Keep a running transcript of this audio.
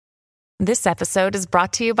This episode is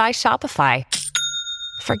brought to you by Shopify.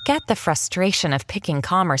 Forget the frustration of picking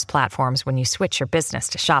commerce platforms when you switch your business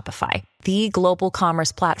to Shopify, the global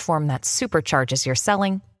commerce platform that supercharges your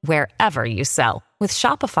selling wherever you sell. With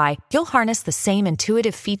Shopify, you'll harness the same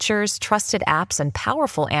intuitive features, trusted apps, and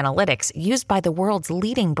powerful analytics used by the world's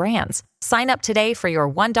leading brands. Sign up today for your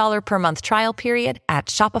 $1 per month trial period at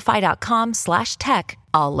shopify.com/tech,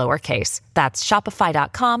 all lowercase. That's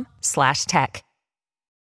shopify.com/tech.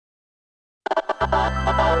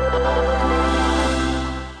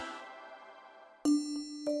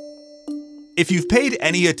 If you've paid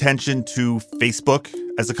any attention to Facebook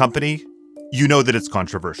as a company, you know that it's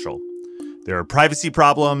controversial. There are privacy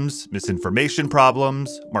problems, misinformation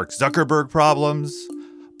problems, Mark Zuckerberg problems,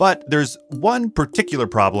 but there's one particular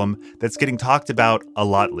problem that's getting talked about a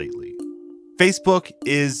lot lately. Facebook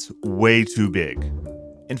is way too big.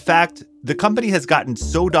 In fact, the company has gotten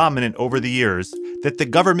so dominant over the years that the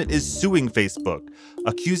government is suing Facebook,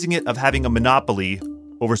 accusing it of having a monopoly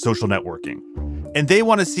over social networking. And they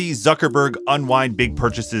want to see Zuckerberg unwind big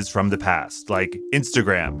purchases from the past, like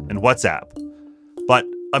Instagram and WhatsApp. But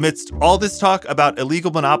amidst all this talk about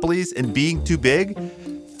illegal monopolies and being too big,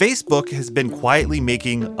 Facebook has been quietly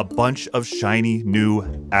making a bunch of shiny new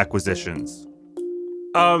acquisitions.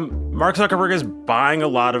 Mark Zuckerberg is buying a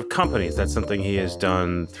lot of companies. That's something he has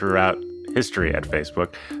done throughout history at Facebook.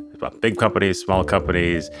 Big companies, small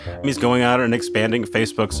companies. He's going out and expanding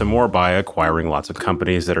Facebook some more by acquiring lots of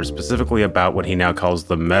companies that are specifically about what he now calls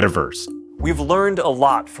the metaverse. We've learned a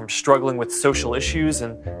lot from struggling with social issues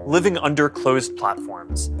and living under closed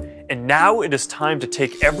platforms. And now it is time to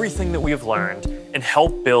take everything that we have learned and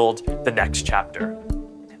help build the next chapter.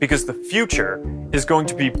 Because the future is going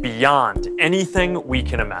to be beyond anything we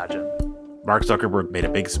can imagine. Mark Zuckerberg made a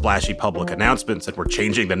big splashy public announcement, said we're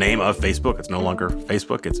changing the name of Facebook. It's no longer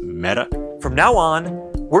Facebook, it's Meta. From now on,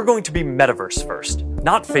 we're going to be Metaverse first,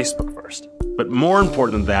 not Facebook first. But more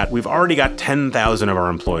important than that, we've already got 10,000 of our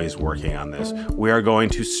employees working on this. We are going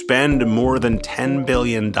to spend more than $10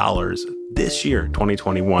 billion this year,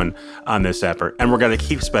 2021, on this effort, and we're going to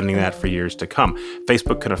keep spending that for years to come.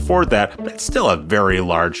 Facebook can afford that, but it's still a very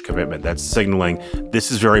large commitment. That's signaling this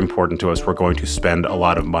is very important to us. We're going to spend a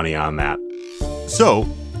lot of money on that. So,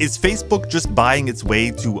 is Facebook just buying its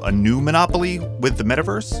way to a new monopoly with the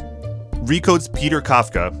metaverse? Recode's Peter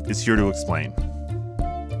Kafka is here to explain.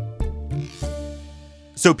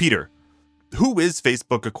 So, Peter, who is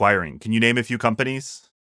Facebook acquiring? Can you name a few companies?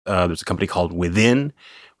 There's a company called Within,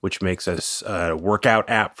 which makes a workout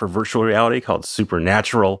app for virtual reality called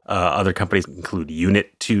Supernatural. Other companies include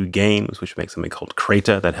Unit 2 Games, which makes something called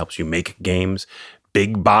Crata that helps you make games.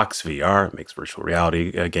 Big Box VR makes virtual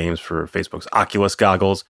reality games for Facebook's Oculus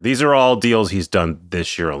goggles. These are all deals he's done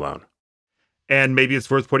this year alone. And maybe it's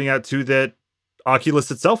worth pointing out, too, that Oculus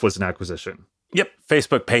itself was an acquisition. Yep,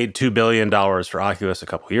 Facebook paid $2 billion for Oculus a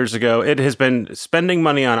couple years ago. It has been spending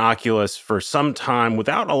money on Oculus for some time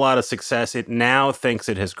without a lot of success. It now thinks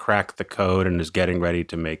it has cracked the code and is getting ready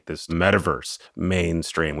to make this metaverse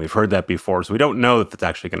mainstream. We've heard that before, so we don't know that that's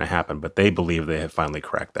actually going to happen, but they believe they have finally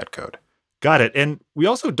cracked that code. Got it. And we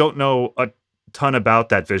also don't know a ton about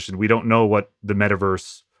that vision. We don't know what the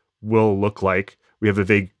metaverse will look like. We have a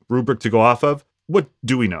vague rubric to go off of. What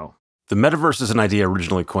do we know? The metaverse is an idea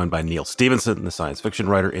originally coined by Neal Stephenson, the science fiction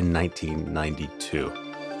writer, in 1992.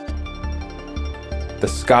 The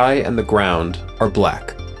sky and the ground are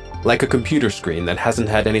black, like a computer screen that hasn't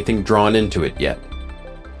had anything drawn into it yet.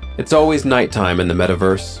 It's always nighttime in the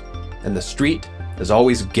metaverse, and the street is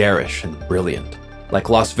always garish and brilliant, like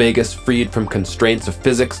Las Vegas freed from constraints of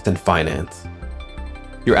physics and finance.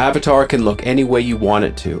 Your avatar can look any way you want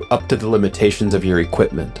it to, up to the limitations of your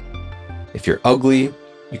equipment. If you're ugly,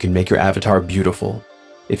 you can make your avatar beautiful.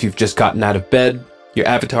 If you've just gotten out of bed, your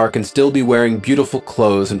avatar can still be wearing beautiful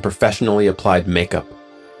clothes and professionally applied makeup.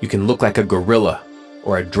 You can look like a gorilla,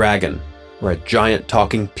 or a dragon, or a giant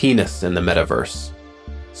talking penis in the metaverse.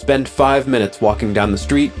 Spend 5 minutes walking down the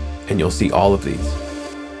street, and you'll see all of these.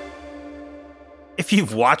 If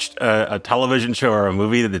you've watched a television show or a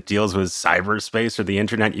movie that deals with cyberspace or the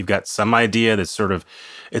internet, you've got some idea that sort of,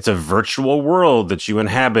 it's a virtual world that you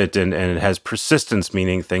inhabit, and it has persistence,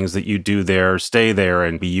 meaning things that you do there stay there,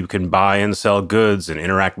 and you can buy and sell goods and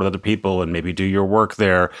interact with other people and maybe do your work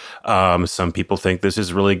there. Some people think this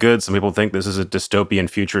is really good. Some people think this is a dystopian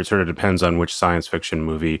future. It sort of depends on which science fiction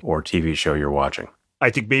movie or TV show you're watching. I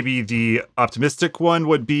think maybe the optimistic one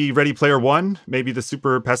would be Ready Player One. Maybe the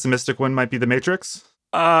super pessimistic one might be The Matrix.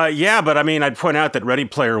 Yeah, but I mean, I'd point out that Ready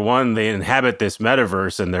Player One, they inhabit this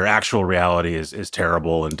metaverse and their actual reality is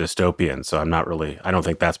terrible and dystopian. So I don't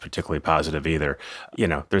think that's particularly positive either.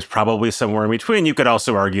 There's probably somewhere in between. You could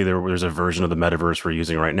also argue there's a version of the metaverse we're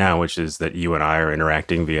using right now, which is that you and I are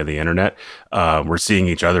interacting via the internet. We're seeing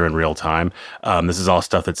each other in real time. This is all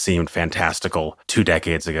stuff that seemed fantastical 2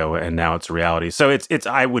 decades ago, and now it's reality. So it's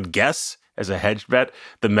I would guess, as a hedge bet,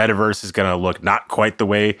 the metaverse is going to look not quite the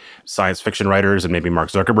way science fiction writers and maybe Mark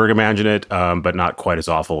Zuckerberg imagine it, but not quite as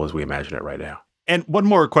awful as we imagine it right now. And one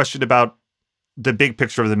more question about the big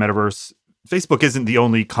picture of the metaverse. Facebook isn't the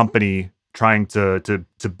only company trying to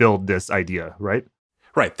build this idea, right?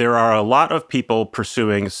 Right. There are a lot of people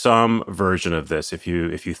pursuing some version of this. If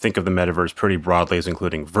you think of the metaverse pretty broadly as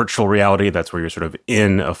including virtual reality, that's where you're sort of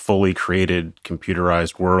in a fully created,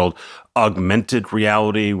 computerized world. Augmented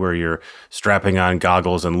reality, where you're strapping on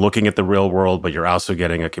goggles and looking at the real world, but you're also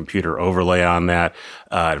getting a computer overlay on that.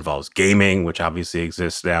 It involves gaming, which obviously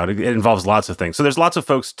exists now. It involves lots of things. So there's lots of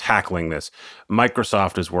folks tackling this.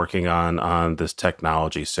 Microsoft is working on this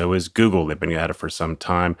technology. So is Google. They've been at it for some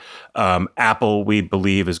time. Apple, we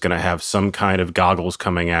believe, is going to have some kind of goggles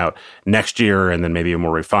coming out next year, and then maybe a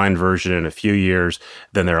more refined version in a few years.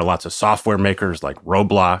 Then there are lots of software makers like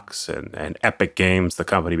Roblox and Epic Games, the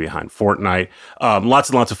company behind Fortnite. Lots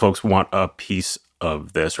and lots of folks want a piece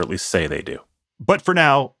of this, or at least say they do. But for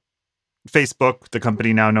now, Facebook, the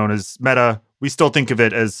company now known as Meta, we still think of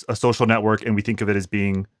it as a social network, and we think of it as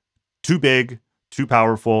being too big, too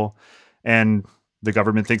powerful. And the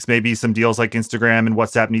government thinks maybe some deals like Instagram and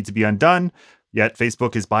WhatsApp need to be undone. Yet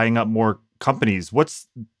Facebook is buying up more companies. What's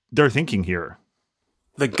their thinking here?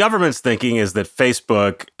 The government's thinking is that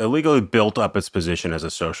Facebook illegally built up its position as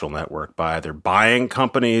a social network by either buying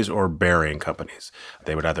companies or burying companies.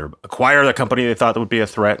 They would either acquire the company they thought would be a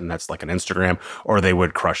threat, and that's like an Instagram, or they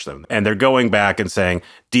would crush them. And they're going back and saying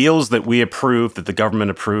deals that we approved, that the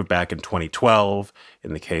government approved back in 2012,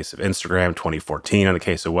 in the case of Instagram, 2014 in the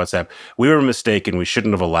case of WhatsApp, we were mistaken. We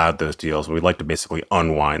shouldn't have allowed those deals. We'd like to basically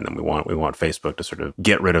unwind them. We want Facebook to sort of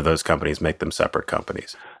get rid of those companies, make them separate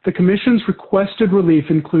companies. The Commission's requested relief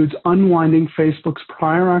includes unwinding Facebook's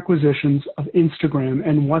prior acquisitions of Instagram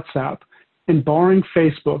and WhatsApp and barring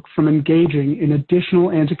Facebook from engaging in additional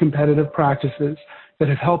anti-competitive practices that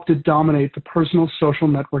have helped it dominate the personal social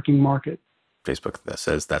networking market. Facebook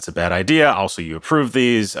says that's a bad idea. Also, you approve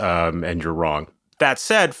these, and you're wrong. That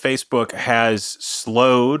said, Facebook has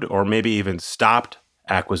slowed or maybe even stopped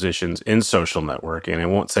acquisitions in social networking. And I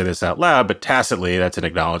won't say this out loud, but tacitly, that's an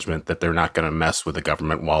acknowledgement that they're not going to mess with the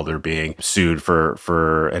government while they're being sued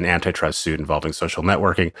for an antitrust suit involving social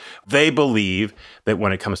networking. They believe that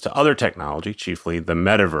when it comes to other technology, chiefly the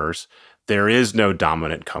metaverse, there is no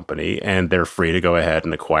dominant company, and they're free to go ahead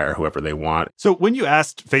and acquire whoever they want. So when you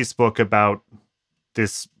asked Facebook about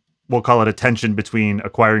this, we'll call it a tension between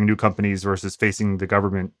acquiring new companies versus facing the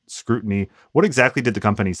government scrutiny, what exactly did the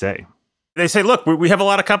company say? They say, look, we have a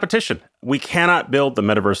lot of competition. We cannot build the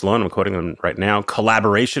metaverse alone. I'm quoting them right now.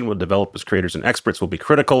 Collaboration with developers, creators, and experts will be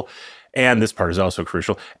critical. And this part is also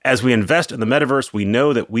crucial. As we invest in the metaverse, we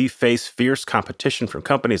know that we face fierce competition from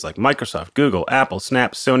companies like Microsoft, Google, Apple,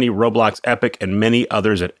 Snap, Sony, Roblox, Epic, and many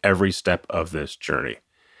others at every step of this journey.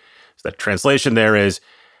 So the translation there is,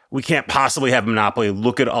 we can't possibly have a monopoly.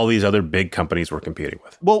 Look at all these other big companies we're competing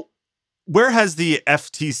with. Well, where has the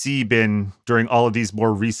FTC been during all of these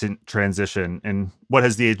more recent transition, and what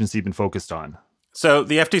has the agency been focused on? So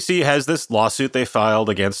the FTC has this lawsuit they filed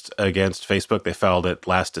against Facebook. They filed it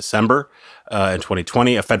last December in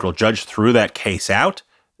 2020. A federal judge threw that case out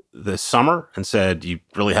this summer and said, you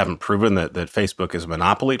really haven't proven that Facebook is a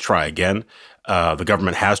monopoly. Try again. The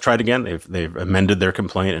government has tried again. They've amended their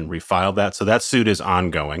complaint and refiled that. So that suit is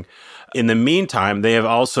ongoing. In the meantime, they have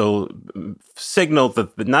also signaled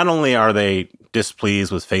that not only are they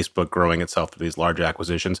displeased with Facebook growing itself through these large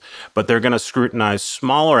acquisitions, but they're going to scrutinize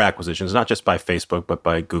smaller acquisitions, not just by Facebook, but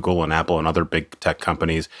by Google and Apple and other big tech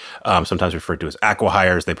companies, sometimes referred to as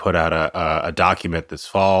acqui-hires. They put out a document this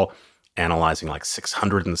fall analyzing like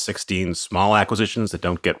 616 small acquisitions that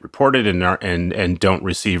don't get reported and don't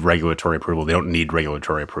receive regulatory approval. They don't need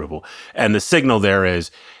regulatory approval. And the signal there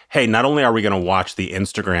is, hey, not only are we going to watch the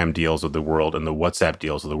Instagram deals of the world and the WhatsApp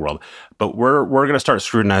deals of the world, but we're going to start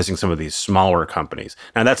scrutinizing some of these smaller companies.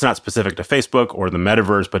 Now, that's not specific to Facebook or the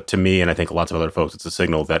metaverse, but to me, and I think lots of other folks, it's a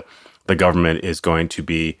signal that the government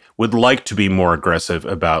would like to be more aggressive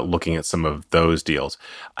about looking at some of those deals.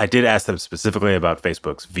 I did ask them specifically about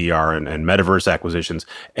Facebook's VR and metaverse acquisitions,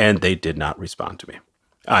 and they did not respond to me.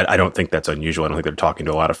 I don't think that's unusual. I don't think they're talking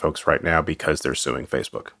to a lot of folks right now because they're suing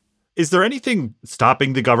Facebook. Is there anything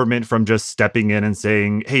stopping the government from just stepping in and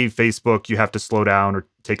saying, hey, Facebook, you have to slow down or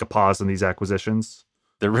take a pause on these acquisitions?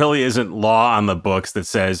 There really isn't law on the books that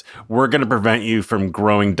says we're going to prevent you from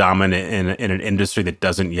growing dominant in an industry that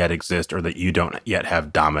doesn't yet exist or that you don't yet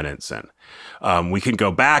have dominance in. We can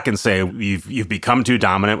go back and say you've become too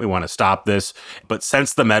dominant. We want to stop this. But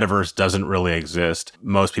since the metaverse doesn't really exist,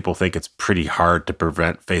 most people think it's pretty hard to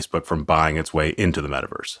prevent Facebook from buying its way into the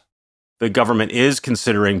metaverse. The government is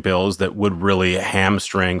considering bills that would really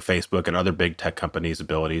hamstring Facebook and other big tech companies'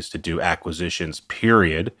 abilities to do acquisitions,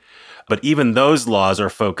 period. But even those laws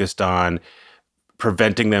are focused on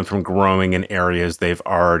preventing them from growing in areas they've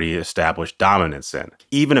already established dominance in.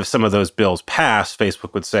 Even if some of those bills pass,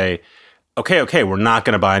 Facebook would say, okay, we're not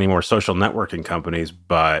going to buy any more social networking companies,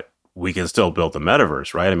 but we can still build the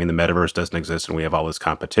metaverse, right? I mean, the metaverse doesn't exist and we have all this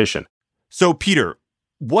competition. So, Peter,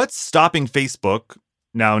 what's stopping Facebook,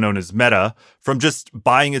 now known as Meta, from just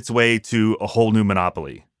buying its way to a whole new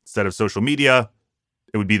monopoly? Instead of social media,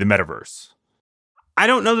 it would be the metaverse. I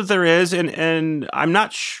don't know that there is, and I'm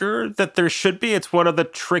not sure that there should be. It's one of the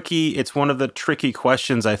tricky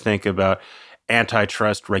questions, I think, about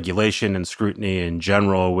antitrust regulation and scrutiny in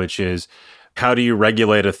general, which is how do you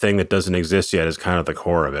regulate a thing that doesn't exist yet is kind of the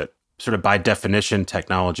core of it. Sort of by definition,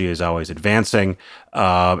 technology is always advancing,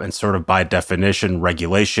 and sort of by definition,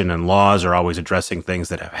 regulation and laws are always addressing things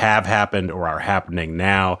that have happened or are happening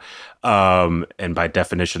now. And by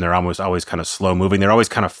definition, they're almost always kind of slow moving. They're always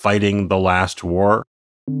kind of fighting the last war.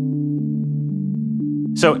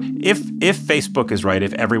 So if Facebook is right,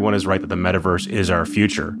 if everyone is right that the metaverse is our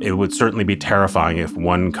future, it would certainly be terrifying if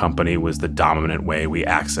one company was the dominant way we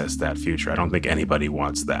access that future. I don't think anybody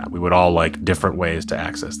wants that. We would all like different ways to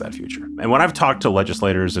access that future. And when I've talked to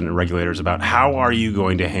legislators and regulators about how are you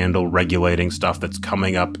going to handle regulating stuff that's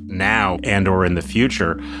coming up now and or in the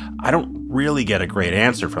future, I don't really get a great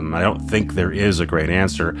answer from them. I don't think there is a great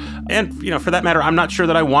answer. And, for that matter, I'm not sure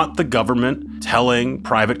that I want the government telling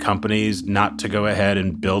private companies not to go ahead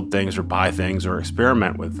and build things or buy things or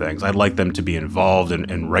experiment with things. I'd like them to be involved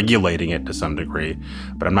in regulating it to some degree,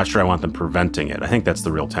 but I'm not sure I want them preventing it. I think that's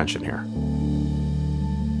the real tension here.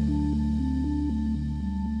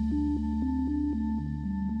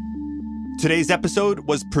 Today's episode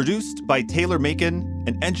was produced by Taylor Macon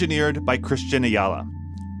and engineered by Christian Ayala.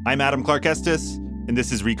 I'm Adam Clark Estes, and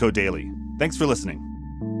this is Recode Daily. Thanks for listening.